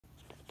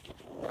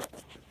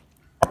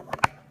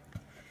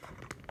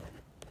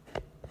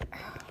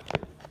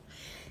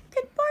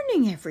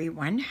morning,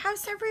 everyone.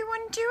 How's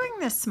everyone doing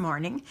this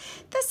morning?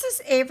 This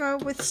is Ava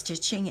with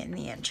Stitching in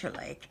the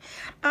Interlake.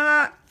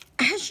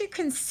 As you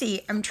can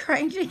see, I'm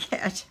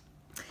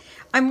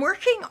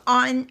working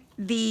on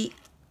the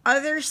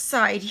other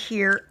side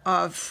here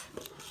of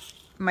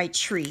my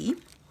tree.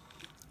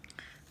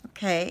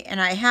 Okay,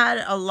 and I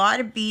had a lot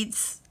of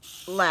beads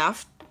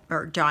left,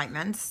 or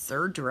diamonds,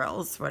 or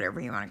drills, whatever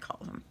you want to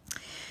call them.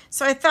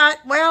 So I thought,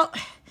 well,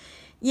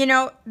 you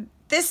know,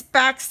 this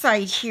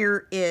backside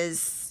here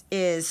is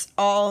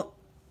all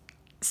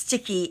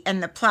sticky,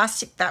 and the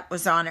plastic that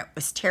was on it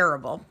was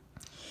terrible.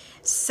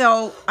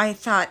 So I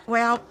thought,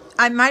 well,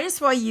 I might as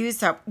well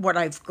use up what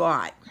I've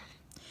got.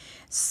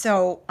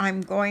 So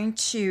I'm going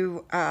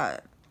to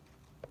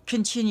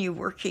continue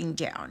working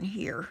down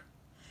here.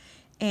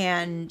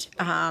 And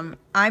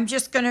I'm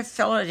just going to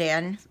fill it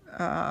in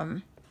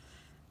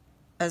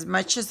as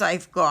much as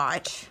I've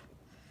got,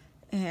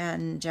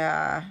 and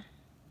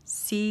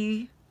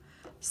see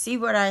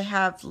what I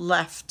have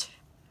left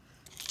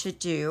to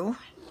do.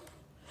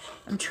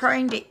 I'm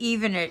trying to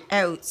even it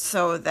out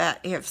so that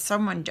if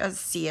someone does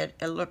see it,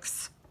 it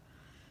looks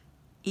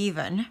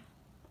even.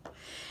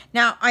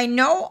 Now, I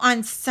know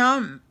on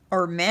some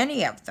or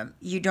many of them,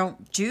 you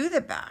don't do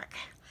the back,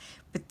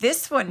 but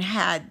this one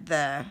had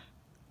the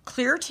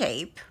clear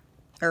tape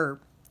or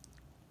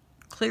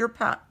clear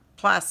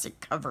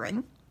plastic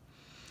covering,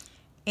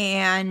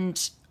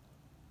 and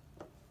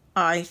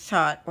I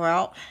thought,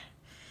 well,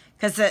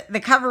 because the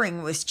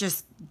covering was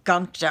just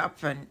gunked up,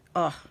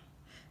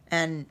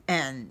 and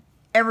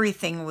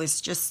everything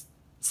was just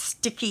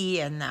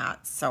sticky and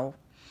that. So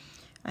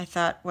I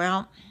thought,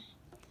 well,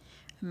 I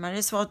might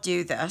as well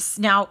do this.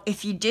 Now,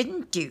 if you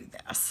didn't do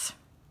this,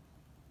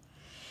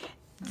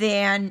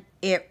 then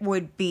it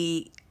would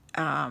be,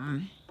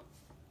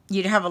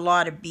 you'd have a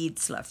lot of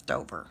beads left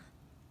over,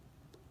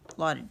 a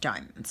lot of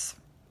diamonds.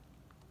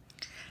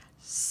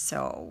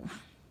 So,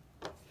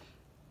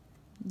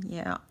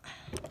 yeah.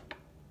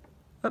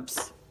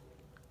 Oops.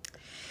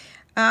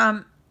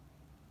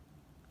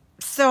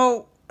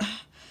 So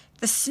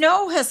the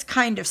snow has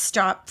kind of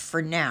stopped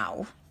for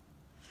now.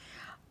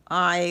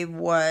 I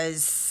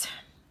was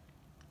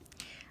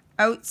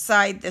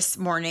outside this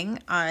morning.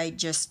 I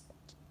just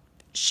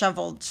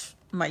shoveled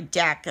my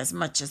deck as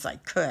much as I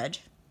could.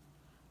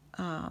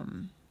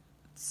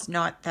 It's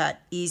not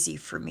that easy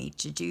for me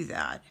to do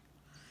that.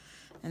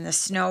 And the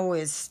snow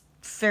is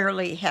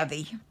fairly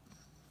heavy.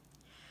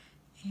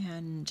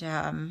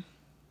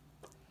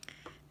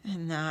 And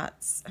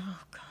that's, oh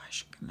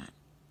gosh, come on.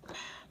 There.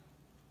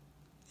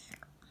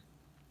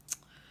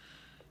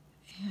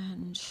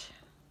 And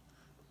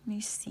let me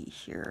see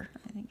here.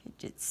 I think I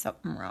did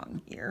something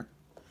wrong here,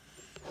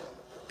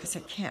 because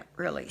I can't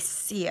really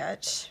see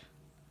it.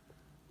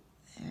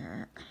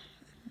 There.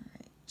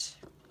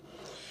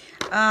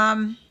 All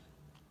right.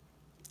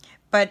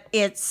 But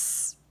it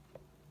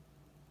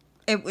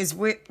was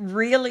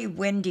really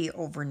windy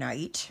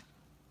overnight,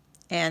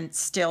 and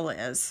still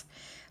is.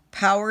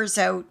 Power's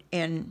out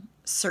in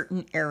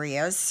certain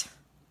areas,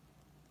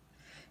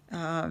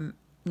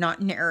 not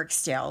in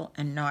Eriksdale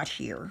and not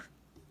here.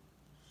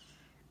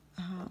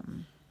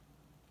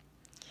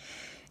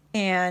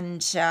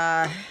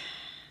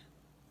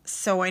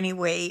 So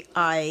anyway,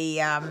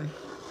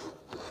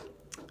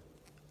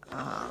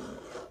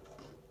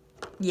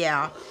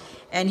 yeah,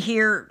 and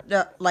here,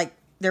 like,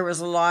 there was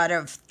a lot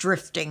of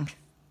drifting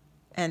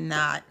and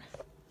that,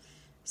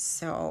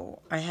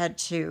 so I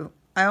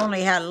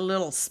only had a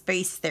little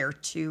space there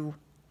to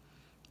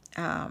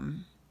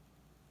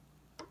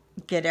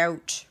get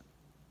out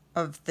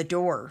of the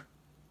door.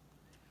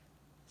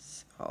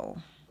 So,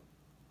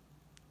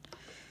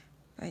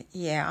 but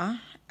yeah.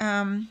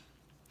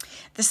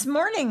 This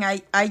morning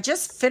I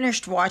just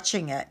finished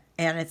watching it,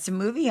 and it's a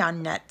movie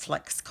on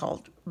Netflix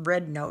called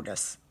Red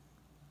Notice.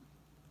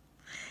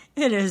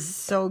 It is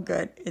so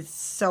good. It's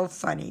so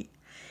funny.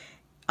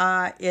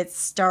 It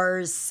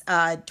stars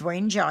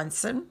Dwayne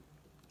Johnson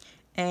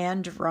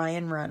and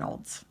Ryan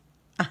Reynolds.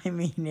 I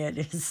mean, it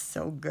is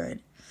so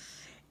good.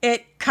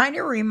 It kind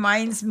of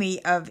reminds me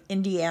of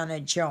Indiana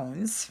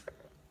Jones.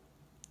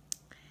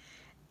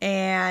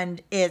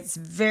 And it's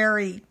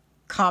very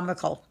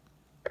comical.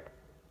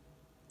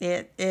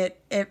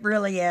 It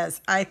really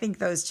is. I think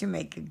those two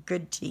make a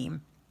good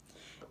team.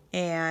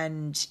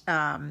 And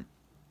Ed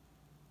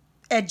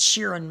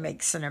Sheeran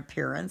makes an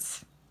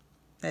appearance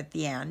at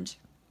the end.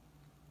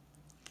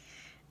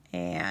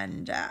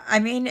 And I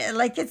mean,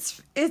 like,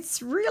 it's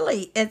a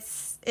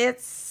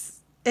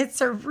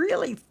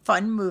really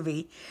fun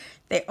movie.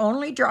 They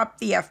only dropped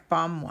the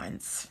F-bomb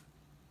once.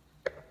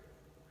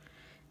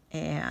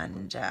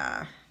 And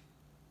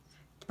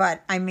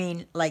but I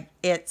mean, like,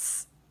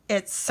 it's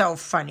so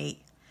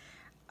funny.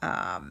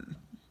 I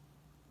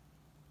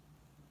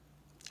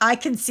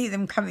can see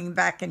them coming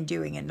back and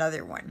doing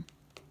another one.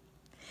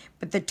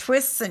 But the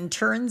twists and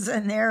turns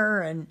in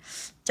there, and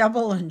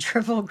double and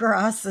triple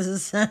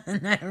crosses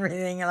and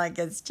everything, like,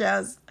 it's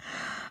just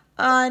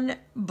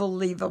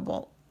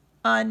unbelievable.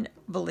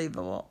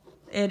 Unbelievable.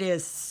 It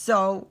is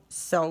so,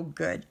 so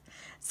good.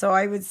 So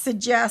I would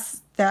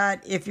suggest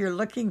that if you're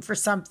looking for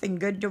something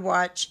good to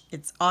watch,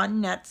 it's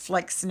on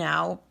Netflix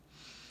now,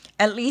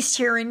 at least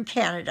here in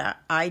Canada.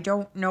 I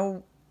don't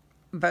know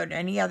about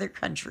any other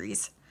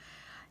countries.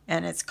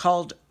 And it's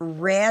called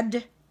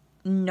Red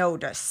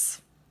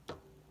Notice.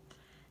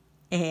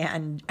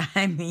 And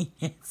I mean,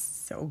 it's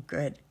so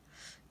good.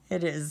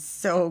 It is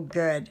so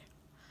good.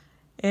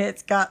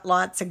 It's got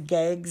lots of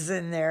gags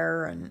in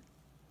there and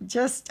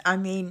just, I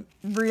mean,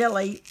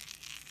 really,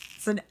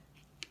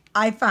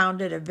 I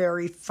found it a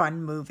very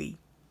fun movie.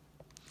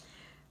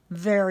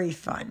 Very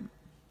fun.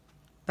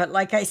 But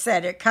like I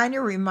said, it kind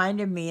of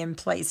reminded me in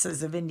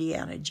places of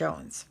Indiana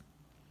Jones.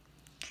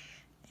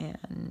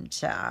 And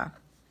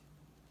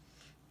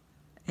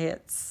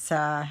it's,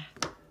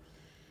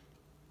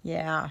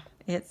 yeah,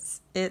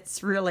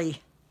 it's really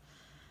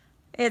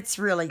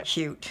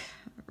cute.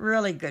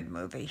 Really good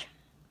movie.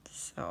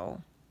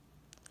 So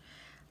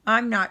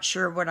I'm not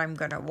sure what I'm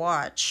going to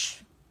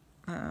watch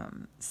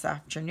this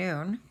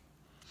afternoon.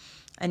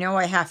 I know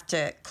I have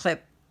to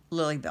clip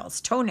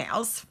Lilybell's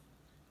toenails.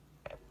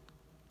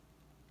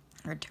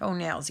 Her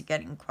toenails are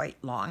getting quite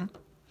long.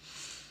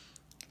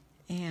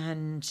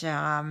 And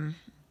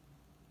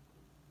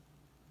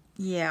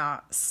yeah,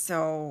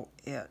 so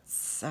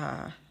it's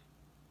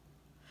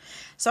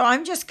so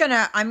I'm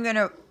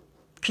gonna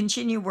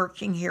continue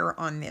working here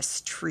on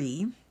this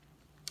tree.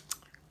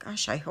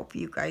 Gosh, I hope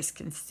you guys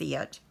can see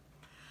it.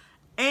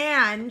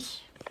 And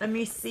let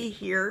me see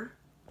here.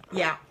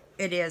 Yeah,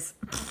 it is.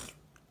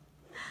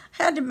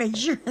 I had to make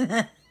sure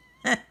that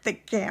the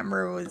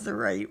camera was the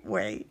right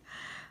way.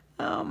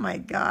 Oh my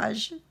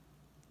gosh.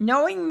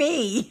 Knowing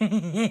me,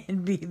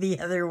 it'd be the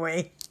other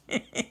way.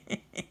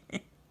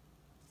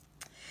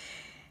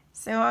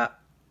 So,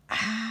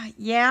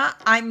 yeah,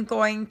 I'm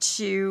going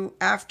to,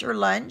 after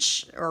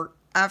lunch, or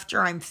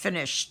after I'm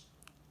finished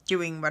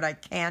doing what I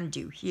can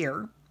do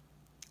here,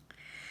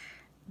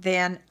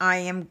 then I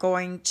am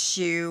going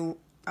to,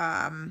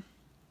 I'm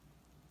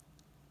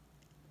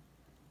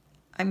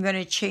going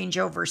to change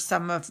over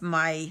some of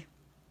my,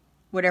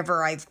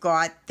 whatever I've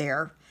got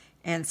there,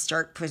 and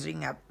start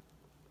putting up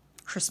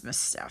Christmas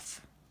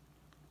stuff.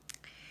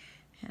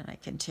 And I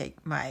can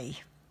take my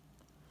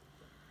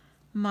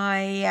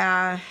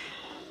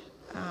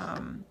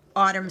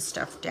autumn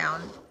stuff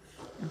down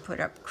and put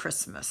up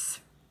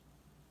Christmas.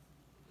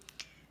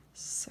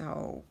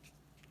 So,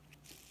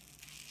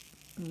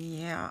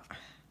 yeah.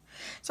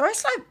 So I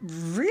slept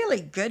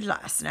really good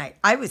last night.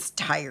 I was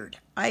tired.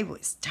 I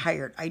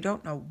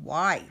don't know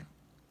why.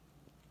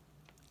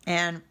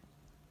 And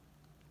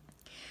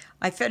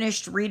I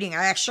finished reading.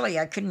 I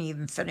couldn't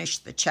even finish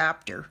the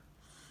chapter.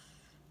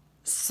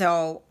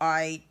 So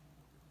I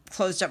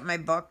closed up my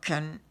book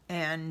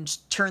and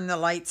turned the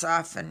lights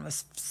off and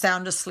was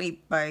sound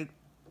asleep by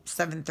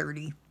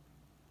 7:30.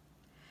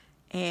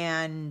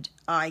 And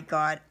I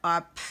got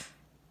up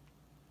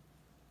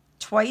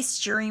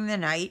twice during the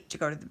night to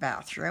go to the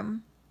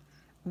bathroom.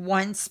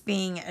 Once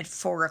being at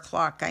 4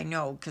 o'clock, I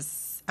know,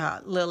 because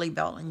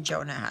Lilybell and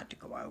Jonah had to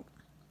go out.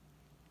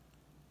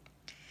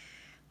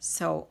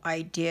 So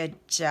I did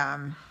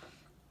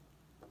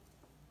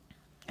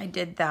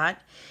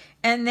that.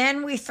 And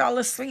then we fell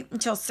asleep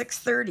until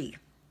 6:30.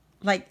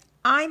 Like,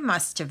 I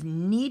must have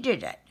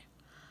needed it.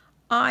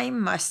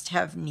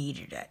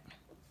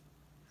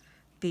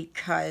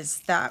 Because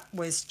that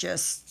was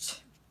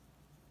just,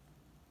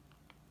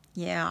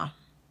 yeah.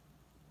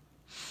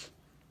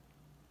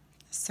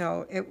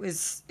 So it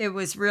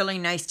was really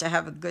nice to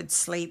have a good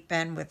sleep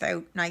and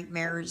without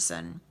nightmares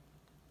and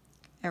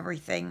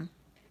everything.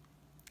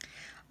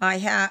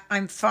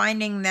 I'm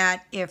finding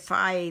that if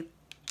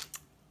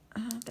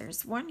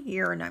there's one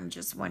here and I'm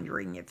just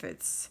wondering if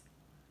it's,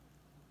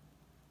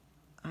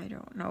 I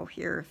don't know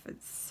here if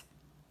it's,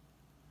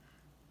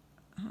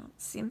 it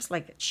seems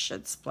like it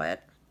should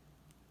split.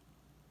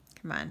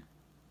 Come on.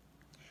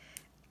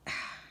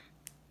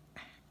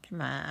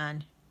 Come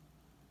on.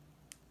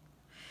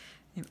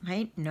 It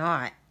might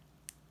not.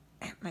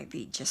 It might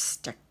be just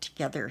stuck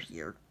together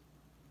here.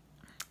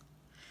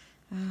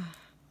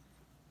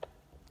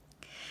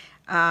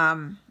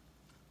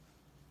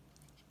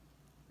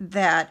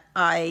 That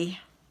I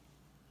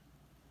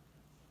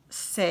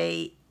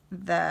say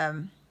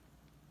the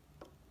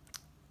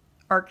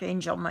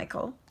Archangel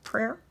Michael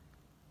prayer.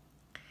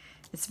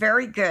 It's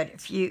very good.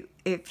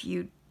 If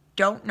you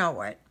don't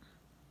know it,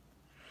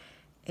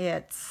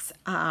 it's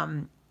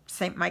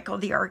Saint Michael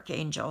the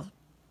Archangel,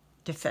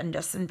 defend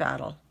us in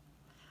battle.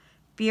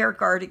 Be our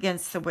guard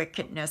against the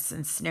wickedness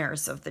and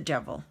snares of the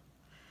devil.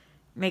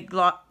 May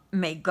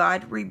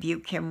God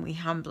rebuke him, we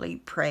humbly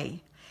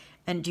pray.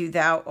 And do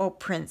thou, O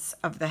Prince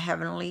of the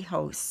heavenly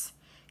hosts,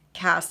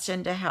 cast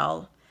into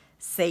hell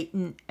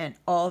Satan and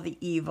all the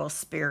evil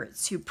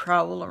spirits who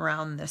prowl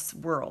around this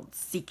world,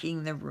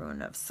 seeking the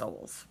ruin of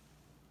souls.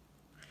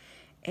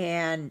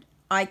 And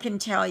I can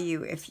tell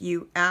you, if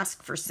you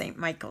ask for St.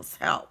 Michael's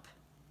help,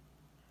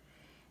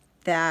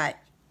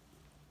 that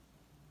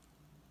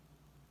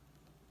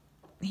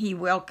he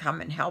will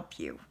come and help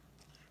you,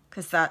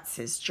 because that's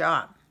his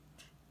job,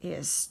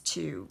 is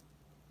to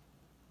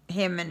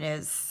him and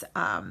his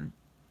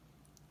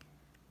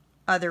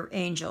other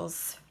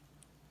angels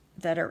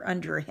that are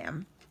under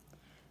him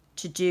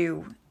to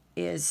do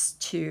is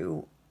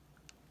to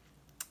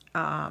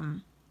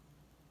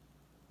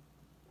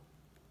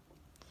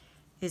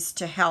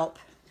help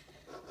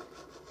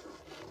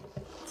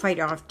fight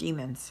off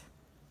demons.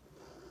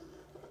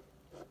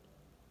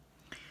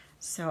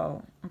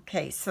 So,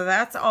 okay, so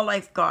that's all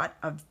I've got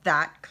of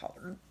that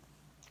color.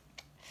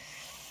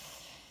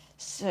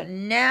 So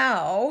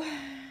now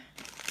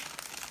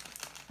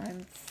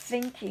I'm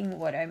thinking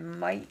what I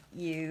might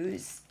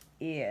use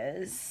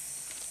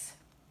is,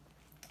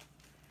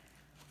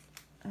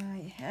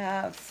 I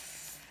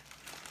have,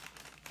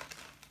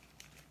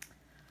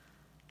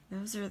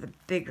 those are the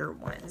bigger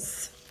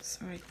ones.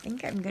 So I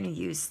think I'm going to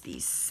use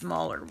these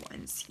smaller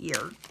ones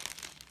here.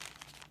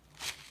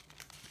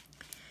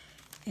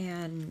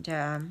 And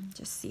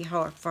just see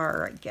how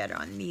far I get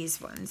on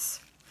these ones.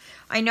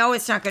 I know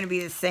it's not going to be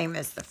the same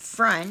as the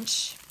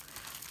French,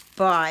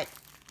 but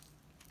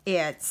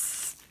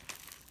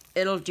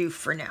it'll do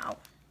for now,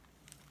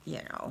 you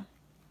know,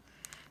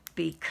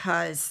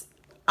 because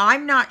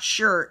I'm not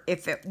sure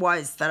if it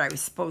was that I was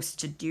supposed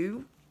to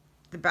do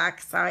the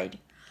backside,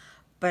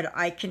 but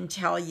I can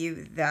tell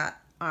you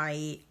that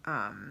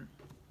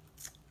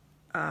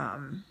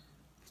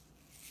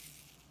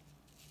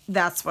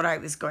that's what I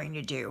was going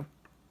to do.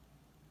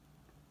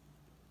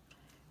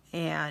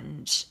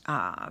 And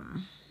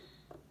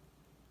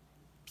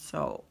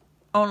so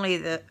only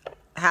the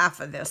half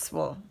of this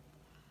will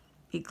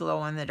be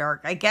glow in the dark.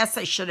 I guess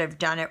I should have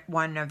done it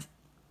one of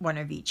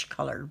each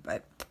color,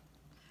 but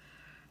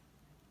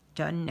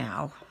done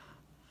now.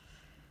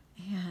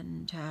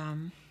 And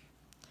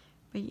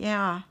but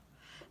yeah,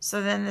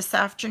 so then this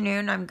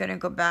afternoon I'm going to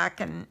go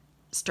back and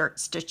start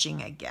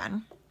stitching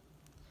again.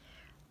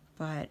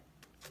 But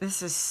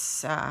this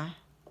is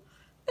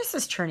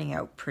turning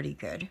out pretty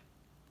good.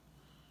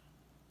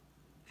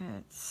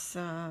 It's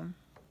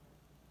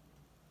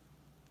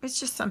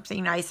just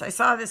something nice. I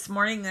saw this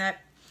morning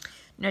that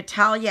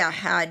Natalia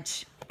had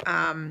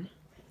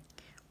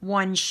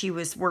one she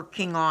was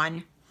working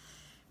on.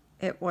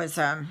 It was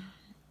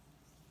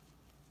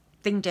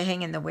thing to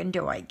hang in the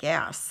window, I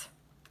guess.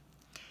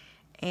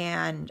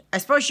 And I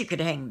suppose you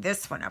could hang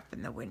this one up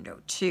in the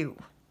window too.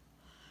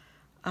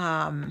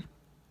 But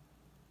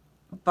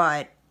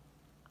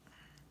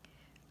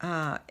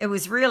it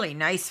was really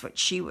nice what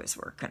she was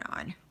working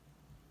on.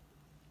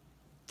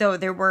 Though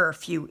there were a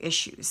few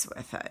issues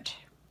with it.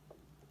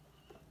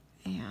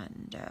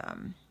 And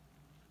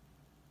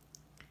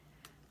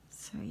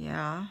so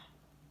yeah.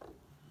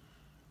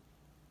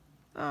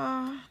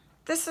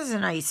 This is a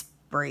nice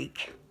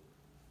break.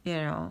 You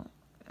know,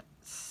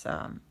 it's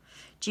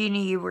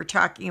Jeannie, you were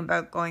talking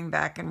about going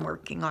back and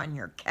working on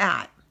your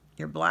cat,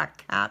 your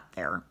black cat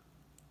there.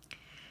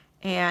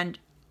 And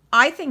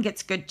I think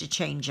it's good to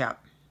change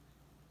up.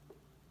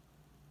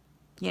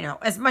 You know,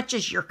 as much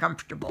as you're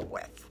comfortable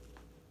with.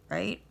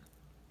 Right?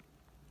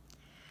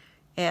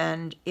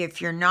 And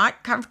if you're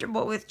not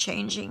comfortable with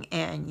changing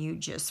and you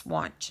just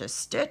want to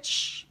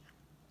stitch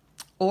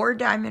or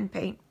diamond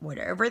paint,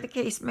 whatever the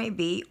case may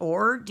be,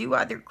 or do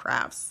other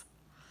crafts,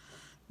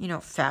 you know,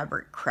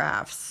 fabric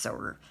crafts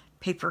or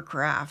paper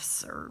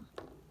crafts or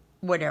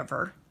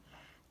whatever,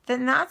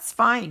 then that's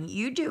fine.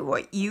 You do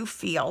what you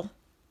feel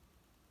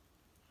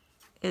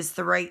is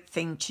the right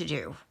thing to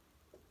do.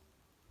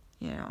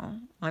 You know,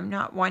 I'm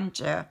not one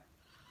to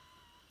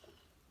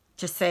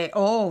say,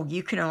 oh,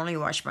 you can only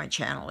watch my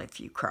channel if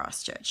you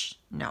cross-stitch.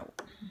 No.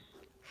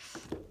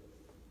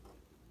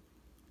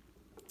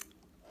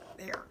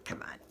 There,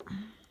 come on.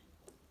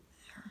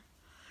 There.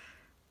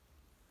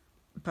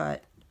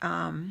 But,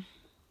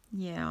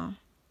 yeah.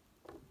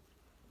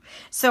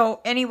 So,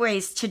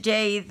 anyways,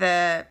 today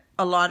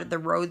a lot of the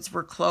roads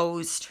were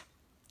closed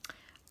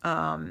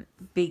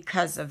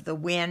because of the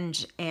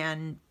wind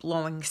and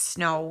blowing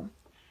snow.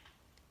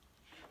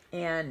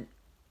 And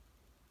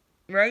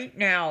right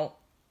now,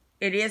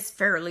 it is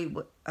fairly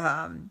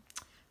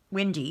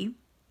windy.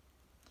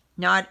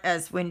 Not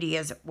as windy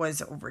as it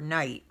was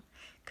overnight,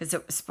 because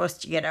it was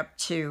supposed to get up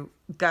to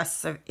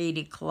gusts of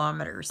 80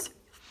 kilometers.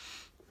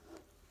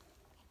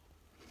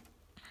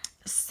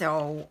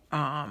 So,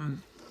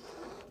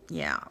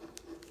 yeah.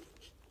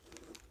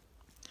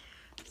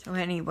 So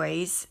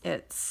anyways,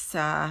 it's,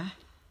 come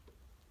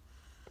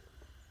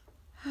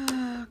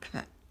on,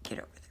 get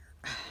over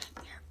there.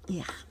 There.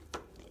 Yeah.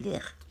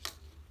 Ugh.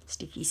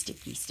 Sticky,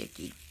 sticky,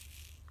 sticky.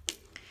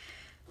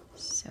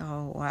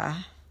 So,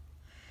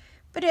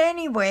 but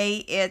anyway,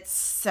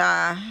 it's,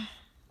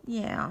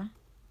 yeah.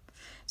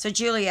 So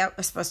Juliet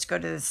was supposed to go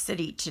to the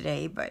city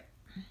today, but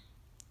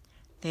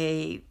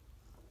they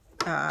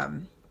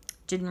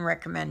didn't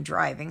recommend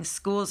driving.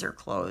 Schools are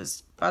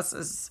closed.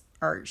 Buses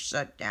are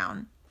shut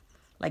down,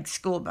 like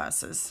school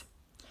buses.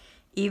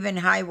 Even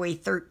Highway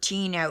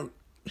 13 out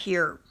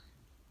here,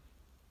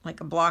 like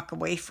a block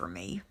away from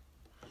me.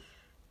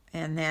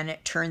 And then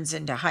it turns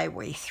into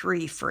Highway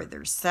 3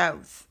 further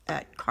south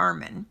at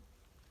Carmen.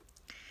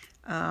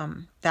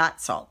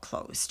 That's all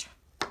closed.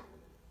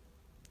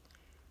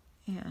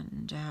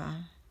 And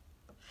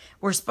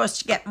we're supposed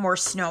to get more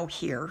snow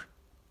here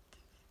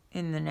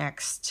in the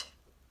next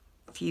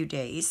few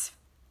days.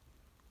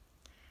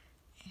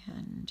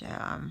 And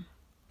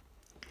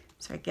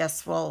so I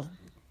guess we'll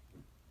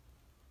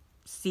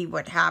see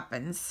what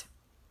happens.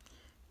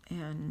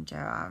 And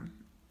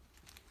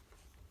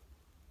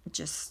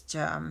just,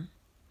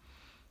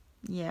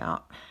 yeah.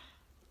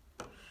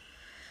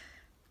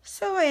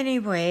 So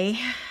anyway,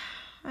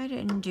 I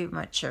didn't do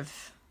much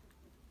of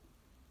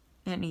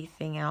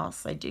anything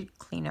else. I did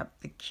clean up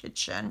the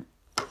kitchen.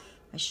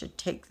 I should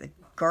take the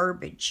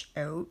garbage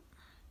out.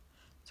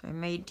 So I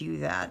may do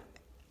that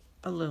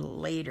a little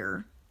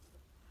later.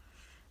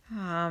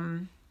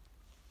 And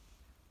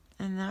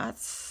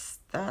that's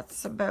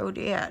about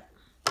it.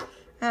 I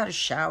had a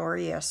shower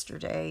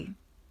yesterday.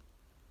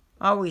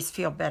 I always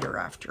feel better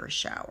after a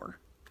shower.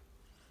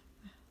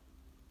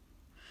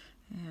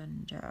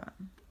 And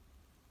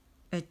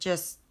it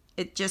just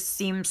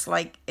seems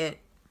like the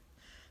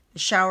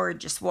shower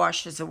just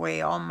washes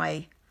away all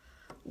my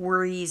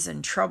worries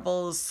and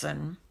troubles,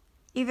 and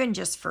even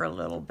just for a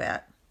little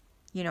bit,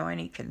 you know,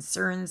 any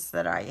concerns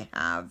that I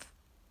have.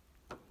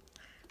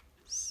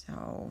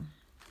 So,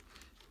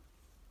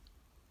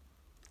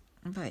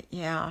 but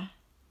yeah.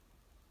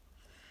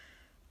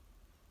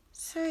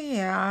 So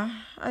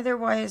yeah,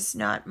 otherwise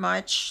not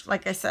much.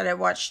 Like I said, I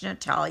watched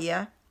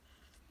Natalia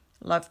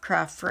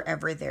Lovecraft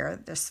Forever there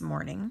this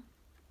morning.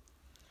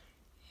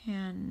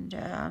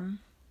 And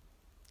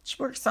she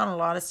works on a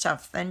lot of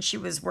stuff. Then she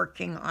was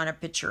working on a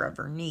picture of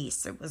her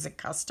niece. It was a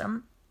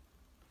custom.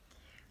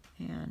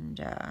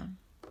 And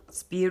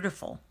it's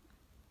beautiful.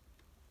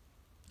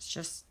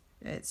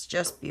 It's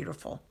just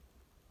beautiful.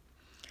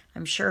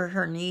 I'm sure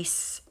her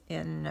niece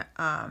in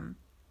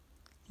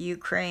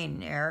Ukraine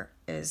there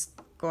is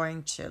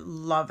going to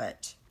love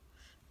it.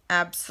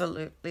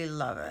 Absolutely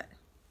love it.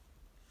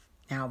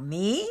 Now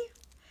me,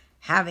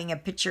 having a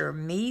picture of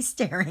me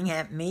staring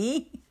at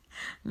me,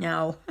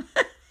 no.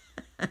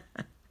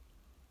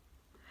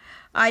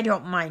 I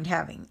don't mind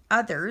having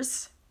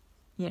others,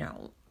 you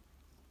know,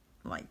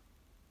 like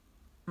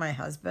my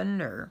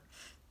husband or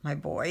my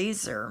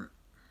boys, or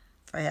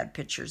if I had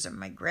pictures of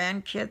my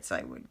grandkids,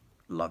 I would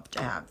love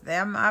to have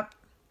them up.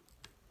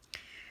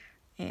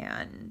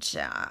 And,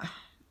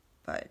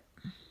 but,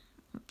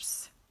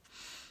 oops.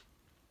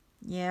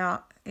 Yeah,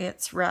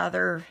 it's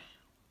rather,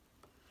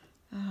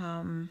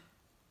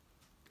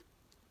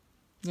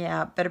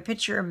 yeah, but a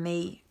picture of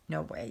me,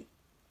 no way.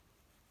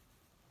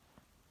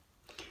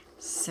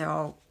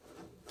 So,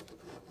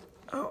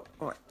 oh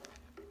boy,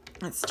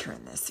 let's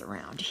turn this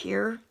around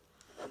here.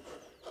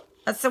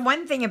 That's the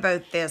one thing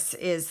about this,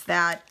 is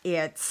that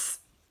it's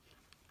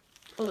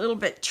a little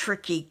bit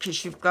tricky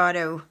because you've got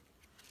to,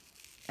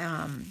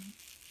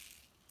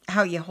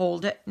 how you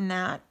hold it and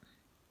that.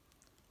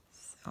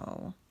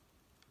 So,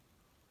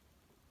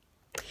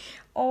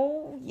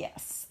 oh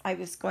yes, I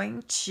was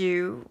going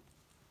to,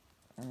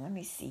 let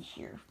me see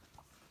here.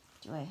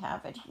 Do I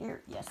have it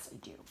here? Yes, I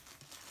do.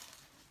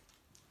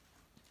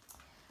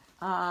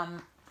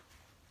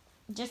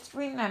 Just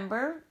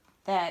remember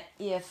that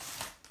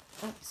if,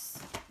 oops,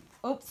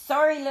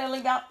 sorry,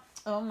 Lilybell.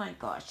 Oh my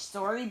gosh,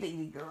 sorry,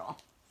 baby girl.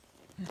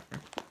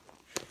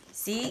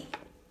 See?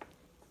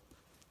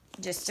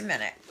 Just a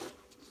minute.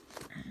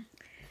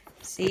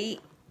 See?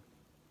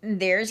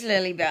 There's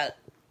Lilybell.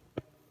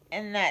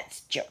 And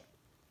that's Joe.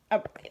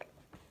 Up there.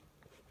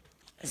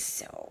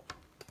 So,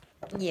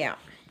 yeah.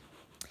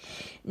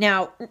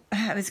 Now,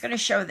 I was going to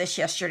show this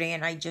yesterday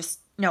and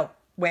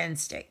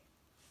Wednesday.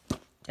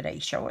 Did I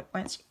show it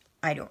Wednesday?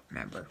 I don't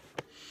remember.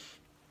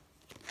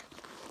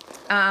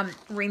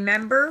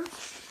 Remember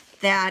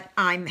that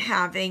I'm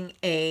having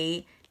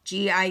a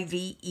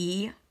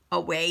GIVE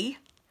away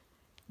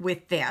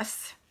with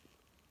this.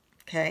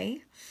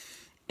 Okay.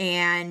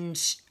 And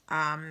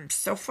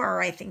so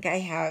far, I think I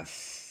have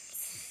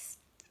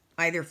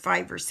either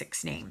 5 or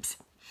 6 names.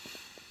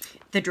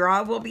 The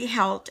draw will be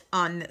held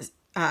on the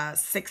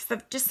 6th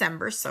of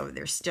December, so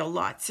there's still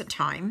lots of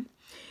time.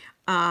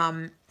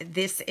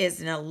 This is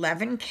an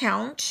 11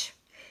 count.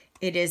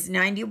 It is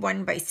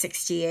 91 by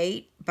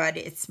 68, but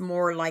it's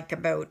more like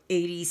about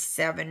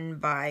 87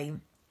 by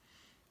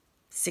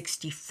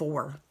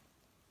 64.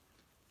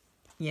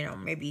 You know,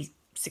 maybe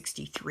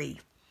 63.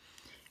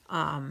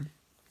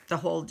 The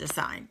whole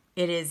design.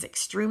 It is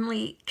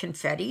extremely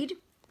confettied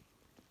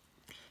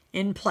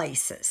in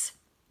places.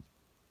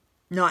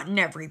 Not in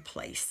every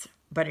place,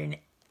 but in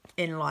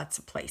lots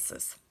of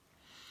places.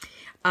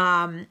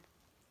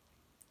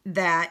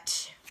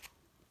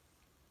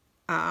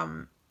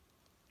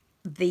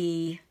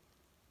 The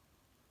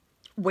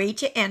way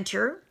to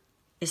enter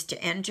is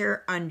to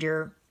enter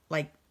under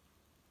like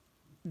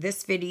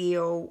this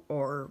video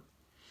or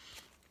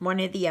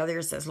one of the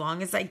others, as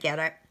long as I get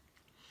it,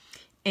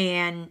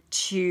 and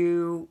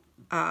to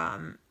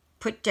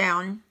put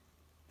down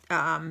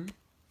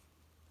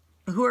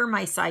who are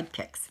my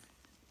sidekicks.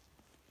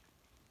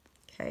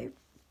 Okay.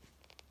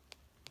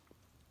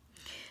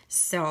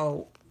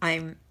 So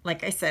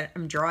like I said,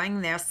 I'm drawing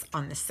this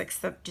on the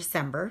 6th of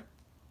December.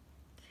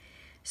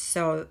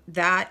 So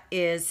that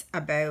is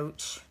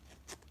about,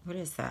 what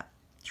is that,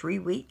 3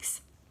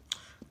 weeks?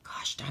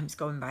 Gosh, time's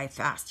going by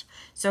fast.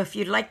 So if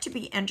you'd like to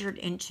be entered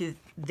into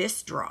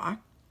this draw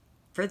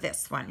for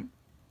this one,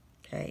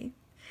 okay,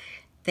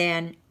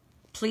 then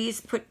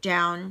please put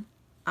down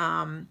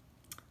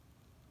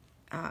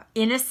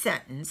in a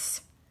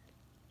sentence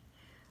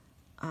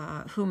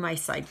who my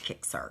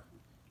sidekicks are.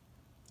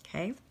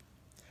 Okay,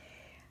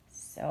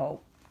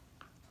 so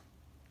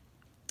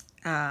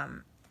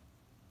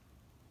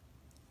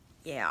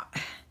yeah.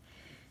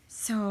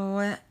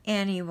 So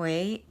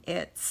anyway,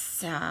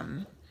 it's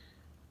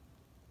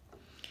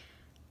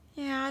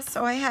yeah,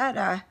 so I had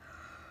a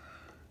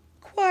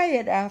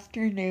quiet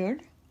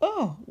afternoon.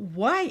 Oh,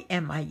 why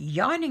am I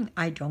yawning?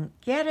 I don't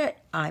get it.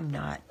 I'm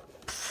not.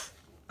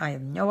 I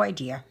have no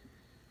idea.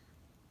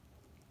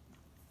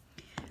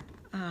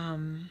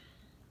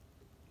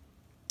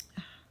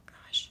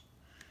 Gosh,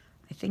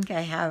 I think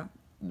I have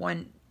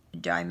one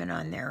diamond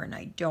on there and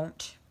I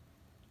don't.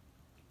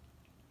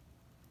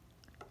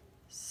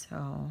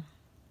 So,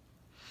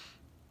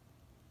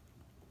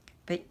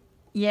 but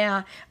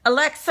yeah.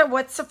 Alexa,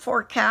 what's the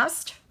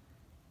forecast?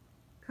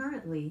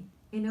 Currently,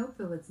 in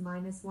Oakville it's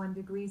 -1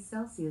 degrees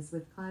Celsius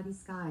with cloudy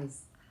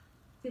skies.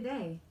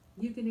 Today,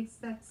 you can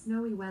expect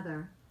snowy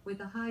weather,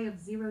 with a high of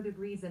 0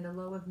 degrees and a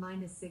low of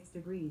 -6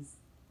 degrees.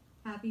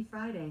 Happy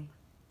Friday.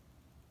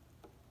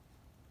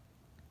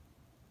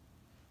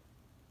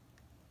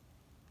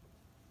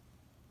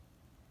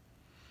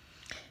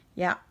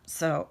 Yeah,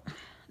 so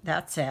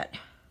that's it.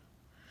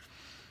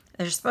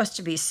 There's supposed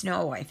to be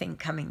snow, I think,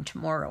 coming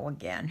tomorrow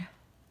again.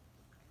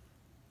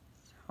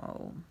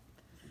 So,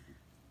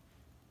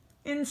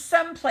 in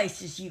some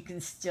places you can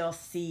still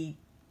see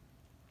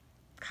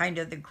kind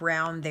of the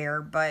ground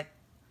there, but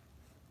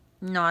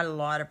not a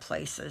lot of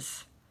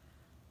places.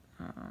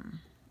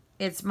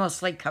 It's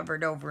mostly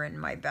covered over in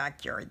my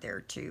backyard there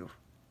too.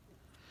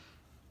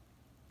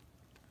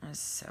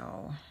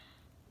 So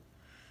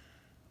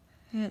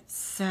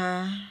it's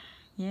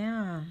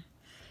yeah,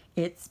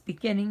 it's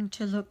beginning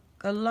to look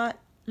a lot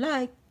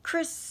like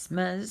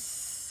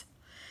Christmas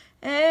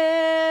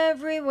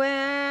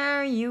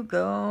everywhere you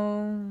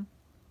go.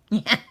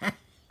 Yeah,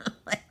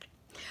 like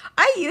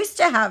I used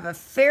to have a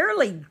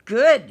fairly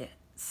good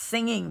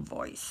singing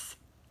voice,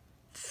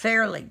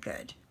 fairly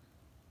good.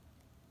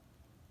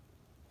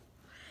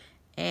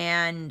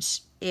 And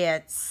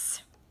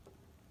it's,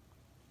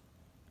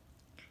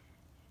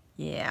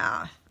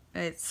 yeah,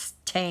 it's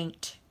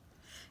tanked.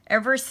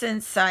 Ever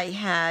since I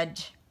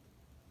had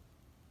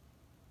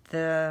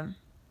the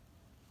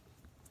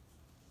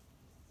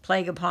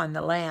plague upon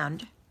the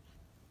land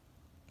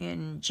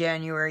in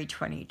January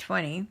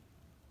 2020,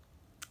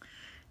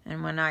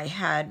 and when I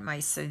had my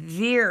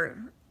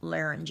severe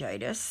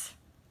laryngitis,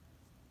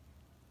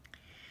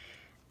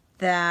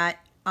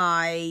 that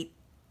I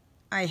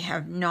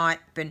have not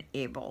been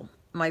able.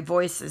 My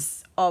voice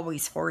is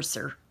always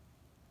hoarser.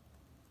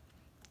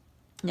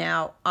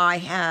 Now, I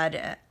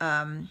had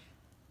an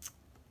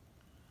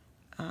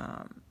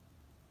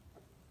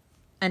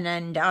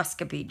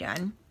endoscopy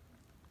done,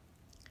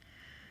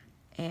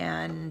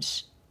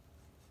 and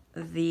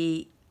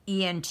the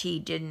ENT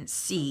didn't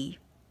see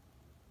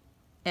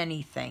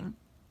anything.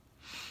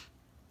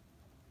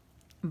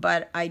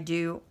 But I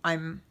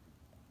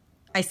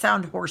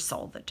sound hoarse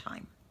all the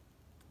time.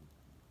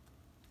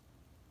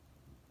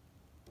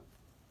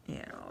 You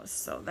know,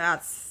 so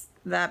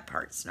that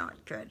part's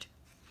not good.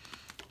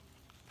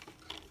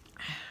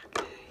 Okay.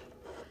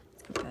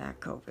 Let's go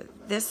back over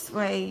this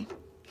way.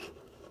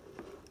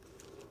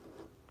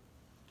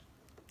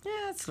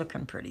 Yeah, it's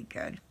looking pretty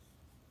good.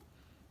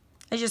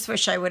 I just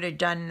wish I would have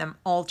done them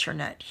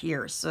alternate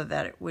here so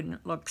that it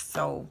wouldn't look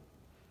so,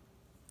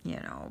 you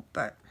know,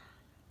 but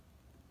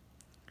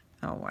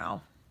oh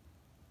well.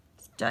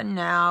 It's done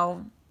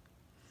now.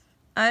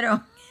 I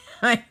don't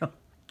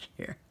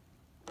care.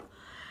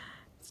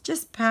 It's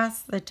just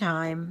past the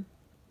time.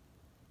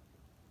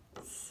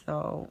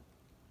 So,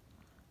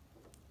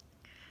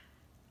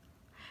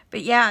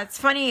 but yeah, it's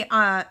funny,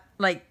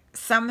 like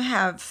some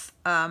have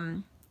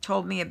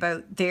told me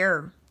about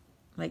their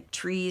like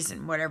trees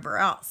and whatever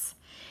else.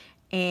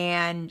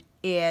 And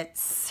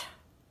it's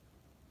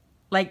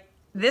like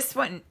this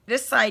one,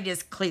 this side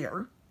is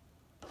clear,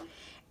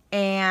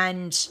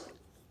 and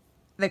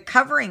the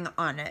covering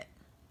on it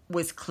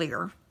was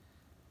clear.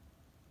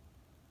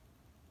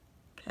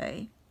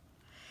 Okay.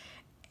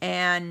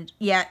 And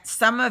yet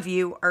some of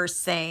you are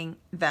saying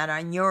that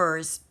on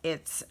yours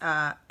it's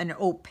an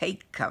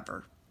opaque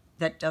cover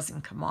that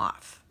doesn't come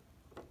off.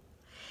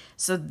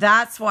 So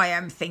that's why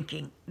I'm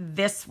thinking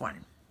this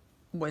one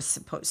was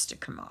supposed to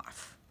come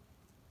off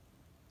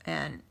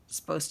and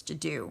supposed to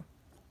do.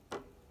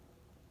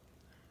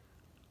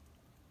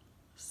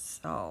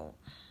 So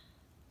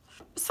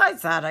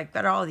besides that, I've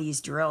got all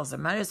these drills. I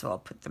might as well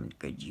put them to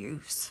good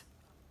use.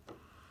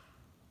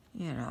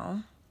 You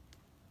know.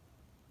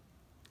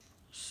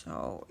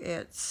 So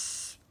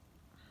it's,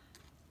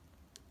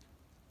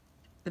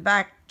 the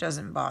back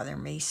doesn't bother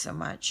me so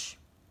much.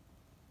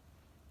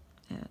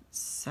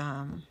 It's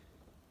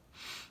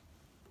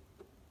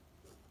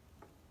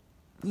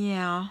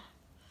yeah.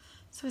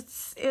 So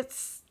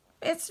it's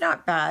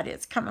not bad.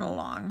 It's coming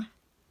along.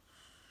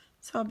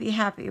 So I'll be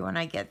happy when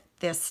I get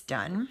this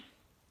done.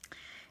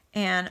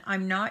 And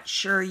I'm not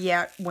sure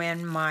yet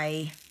when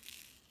my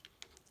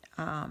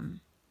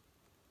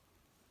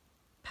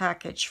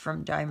package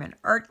from Diamond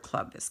Art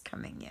Club is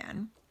coming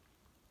in.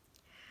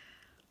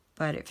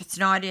 But if it's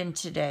not in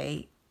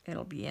today,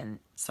 it'll be in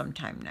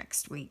sometime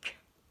next week.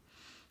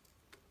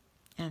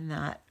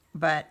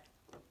 But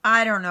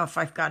I don't know if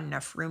I've got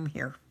enough room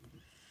here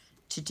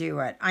to do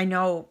it. I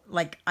know,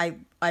 like,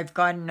 I've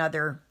got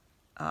another,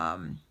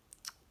 what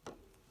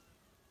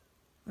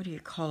do you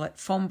call it,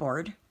 foam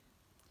board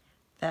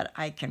that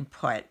I can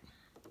put.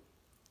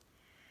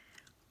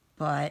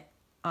 But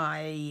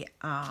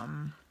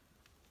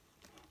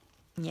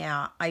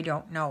yeah, I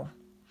don't know.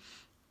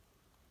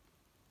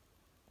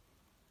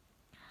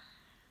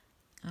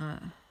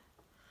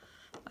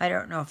 I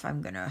don't know if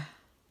I'm gonna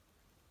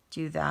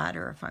do that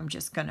or if I'm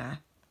just gonna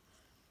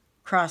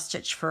cross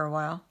stitch for a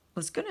while. I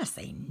was gonna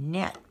say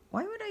knit.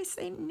 Why would I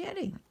say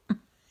knitting?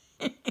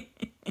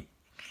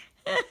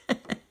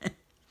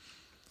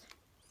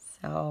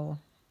 So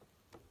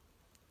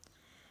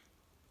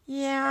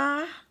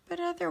yeah, but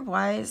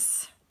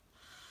otherwise,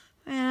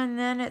 and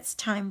then it's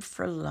time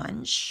for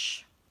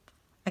lunch.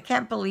 I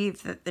can't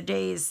believe that the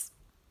day's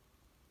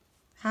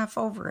half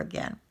over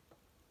again.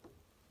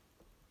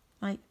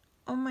 Like,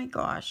 oh my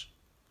gosh.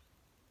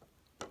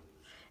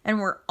 And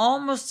we're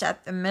almost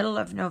at the middle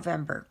of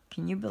November.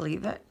 Can you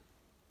believe it?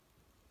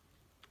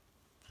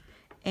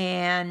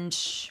 And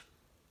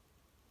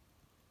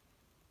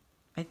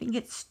I think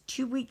it's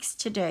 2 weeks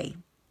today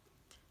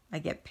I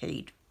get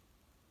paid.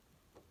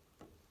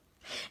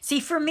 See,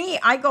 for me,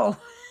 I go,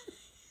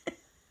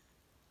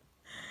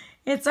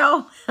 it's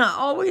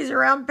always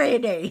around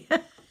payday.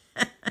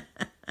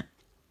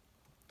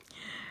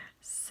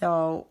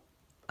 So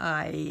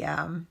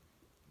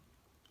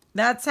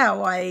that's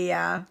how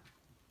I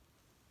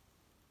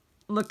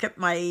look at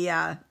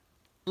my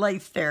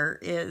life. There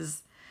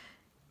is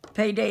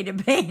payday to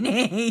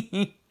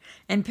payday.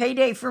 And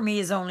payday for me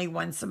is only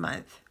once a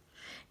month.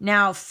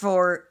 Now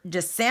for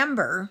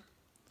December,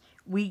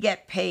 we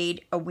get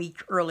paid a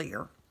week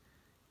earlier.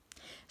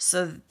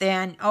 So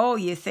then, oh,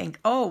 you think,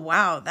 oh,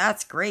 wow,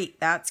 that's great.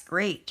 That's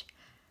great.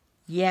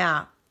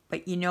 Yeah,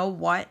 but you know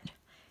what?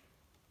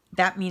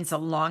 That means a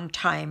long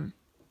time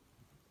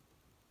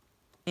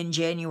in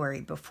January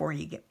before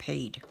you get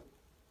paid.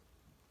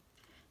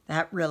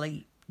 That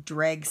really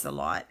drags a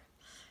lot.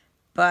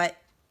 But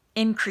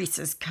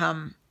increases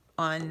come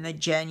on the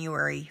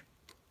January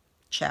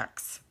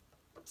checks.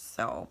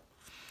 So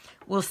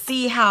we'll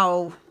see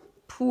how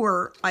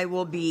poor I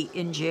will be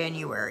in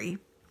January.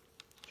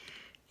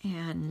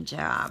 And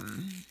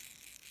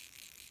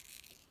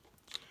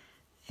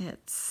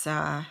it's,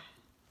 I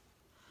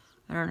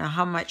don't know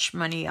how much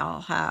money I'll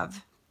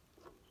have.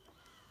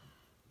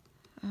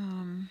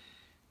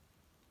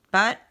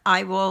 But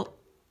I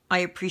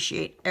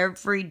appreciate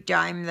every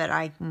dime that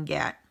I can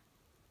get.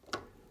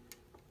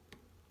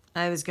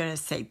 I was going to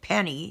say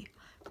penny,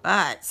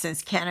 but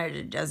since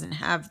Canada doesn't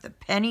have the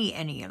penny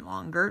any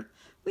longer,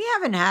 we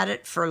haven't had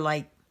it for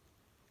like,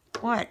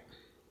 what?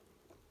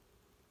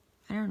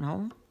 I don't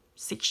know,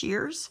 6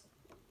 years?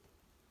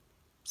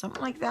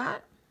 Something like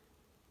that.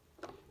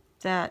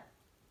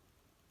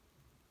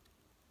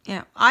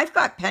 Yeah, I've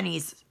got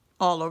pennies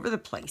all over the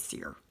place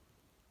here.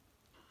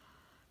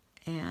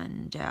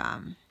 And,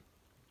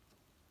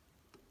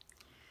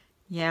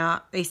 yeah,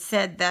 they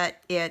said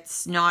that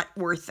it's not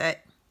worth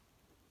it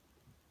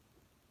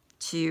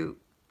to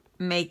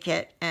make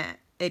it,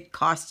 it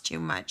costs too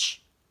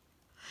much.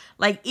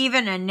 Like,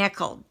 even a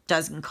nickel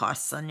doesn't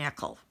cost a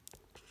nickel.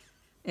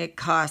 It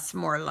costs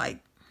more like,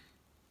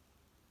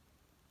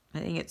 I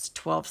think it's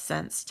 12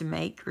 cents to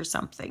make or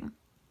something.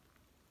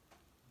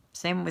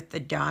 Same with the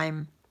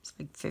dime. It's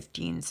like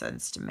 15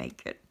 cents to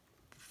make it.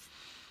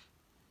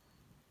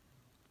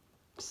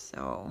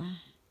 So,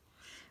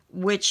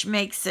 which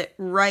makes it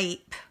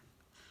ripe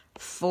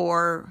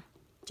for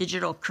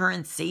digital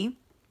currency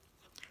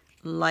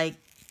like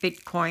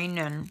Bitcoin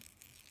and,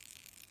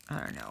 I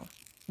don't know,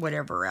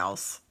 whatever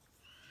else.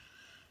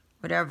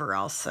 Whatever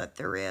else that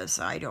there is,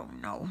 I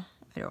don't know.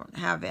 I don't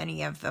have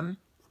any of them.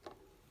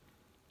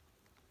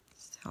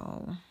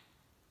 So,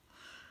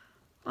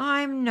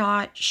 I'm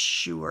not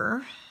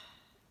sure.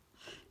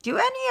 Do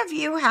any of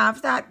you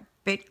have that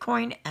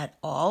Bitcoin at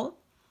all?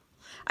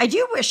 I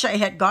do wish I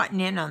had gotten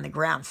in on the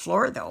ground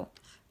floor, though,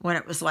 when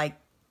it was like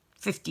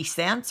 50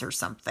 cents or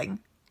something,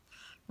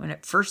 when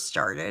it first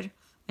started,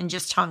 and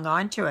just hung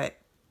on to it.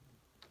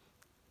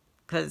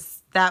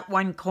 Because that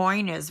one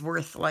coin is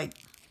worth like,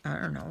 I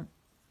don't know,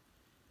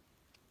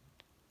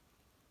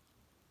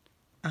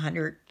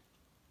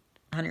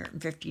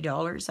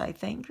 $150, I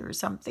think, or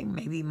something,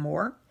 maybe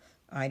more.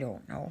 I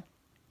don't know.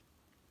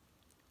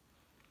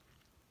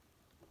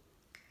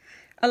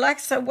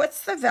 Alexa,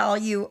 what's the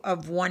value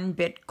of 1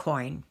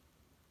 Bitcoin?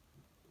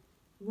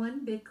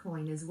 1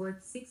 Bitcoin is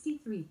worth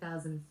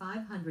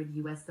 63,500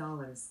 US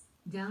dollars,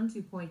 down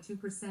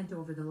 2.2%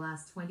 over the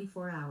last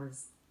 24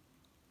 hours.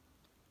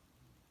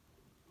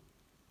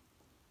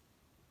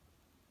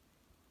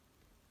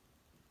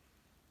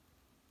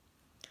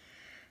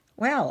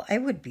 Well, I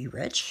would be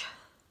rich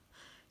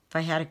if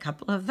I had a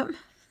couple of them.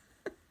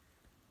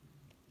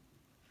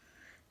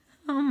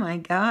 Oh my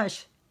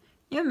gosh.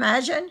 Can you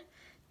imagine?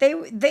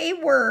 They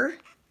were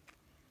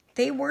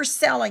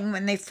selling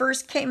when they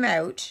first came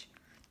out.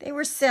 They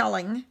were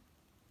selling.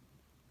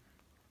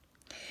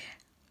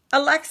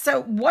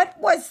 Alexa, what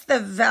was the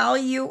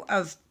value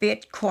of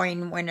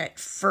Bitcoin when it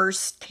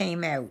first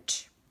came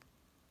out?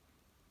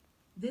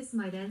 This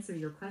might answer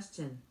your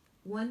question.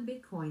 1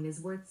 Bitcoin is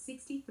worth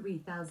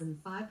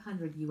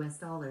 $63,500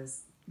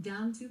 US,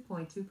 down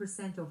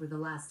 2.2% over the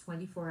last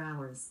 24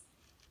 hours.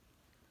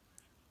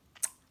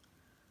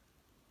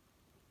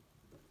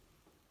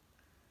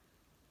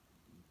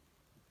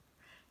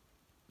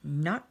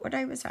 Not what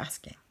I was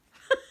asking.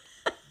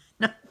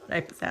 Not what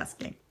I was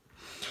asking.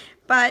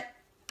 But,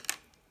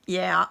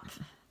 yeah.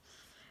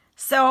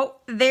 So,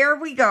 there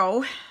we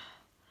go.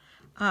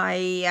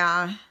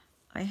 I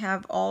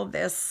have all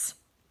this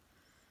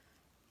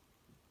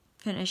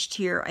finished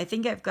here. I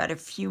think I've got a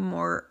few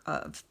more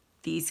of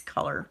these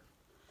color.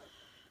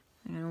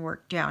 I'm going to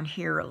work down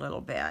here a little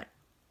bit.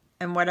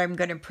 And what I'm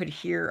going to put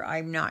here,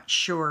 I'm not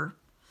sure.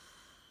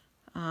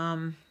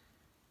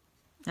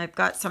 I've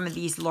got some of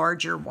these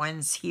larger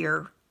ones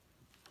here,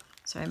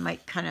 so I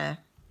might kind of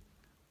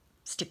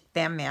stick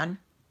them in.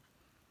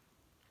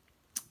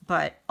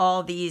 But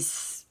all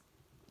these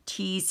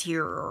T's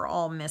here are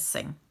all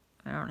missing.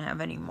 I don't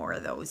have any more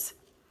of those.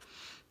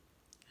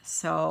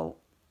 So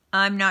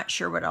I'm not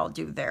sure what I'll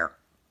do there.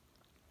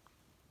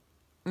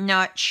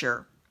 Not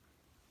sure.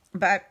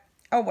 But,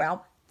 oh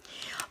well.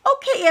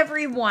 Okay,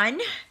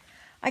 everyone.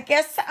 I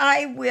guess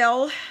I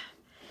will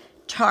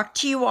talk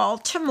to you all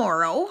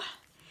tomorrow.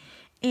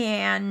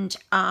 And,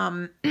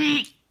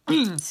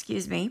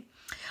 excuse me,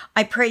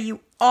 I pray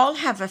you all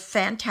have a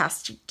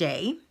fantastic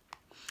day.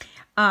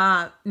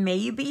 May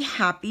you be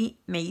happy.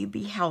 May you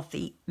be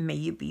healthy. May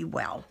you be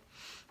well.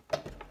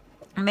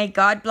 May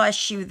God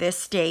bless you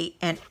this day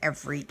and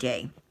every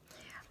day.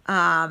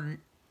 See,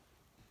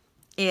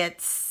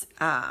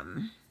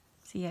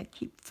 I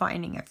keep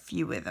finding a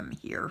few of them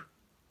here.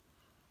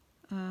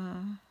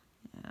 Yeah,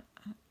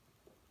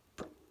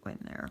 put one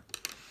there.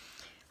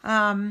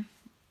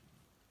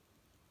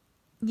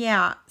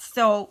 Yeah,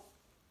 so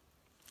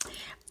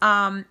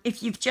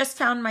if you've just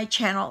found my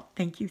channel,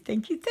 thank you,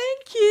 thank you,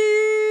 thank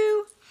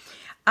you.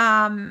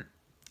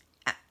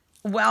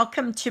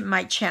 Welcome to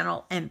my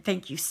channel, and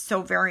thank you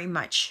so very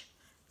much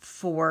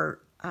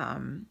for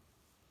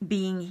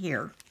being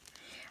here.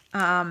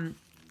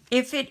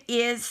 If it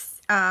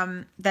is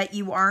that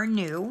you are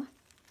new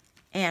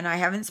and I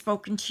haven't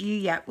spoken to you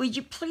yet, would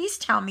you please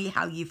tell me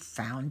how you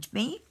found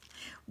me?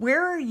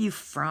 Where are you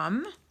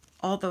from?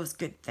 All those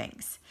good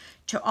things.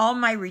 To all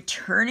my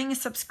returning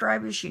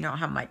subscribers, you know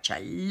how much I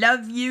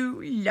love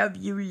you, love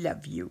you,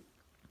 love you.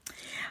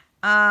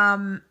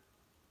 And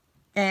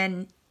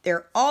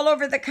they're all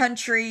over the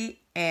country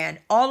and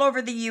all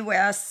over the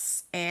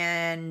US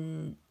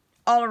and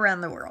all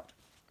around the world.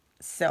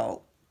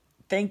 So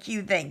thank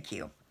you, thank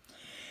you.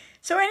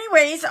 So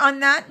anyways, on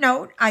that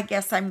note, I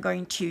guess I'm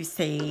going to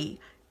say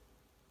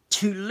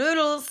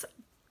toodaloodles.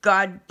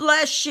 God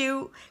bless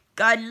you.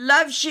 God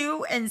loves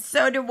you, and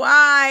so do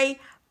I.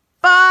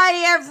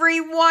 Bye,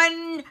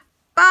 everyone.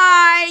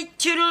 Bye,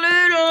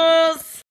 toodaloodles.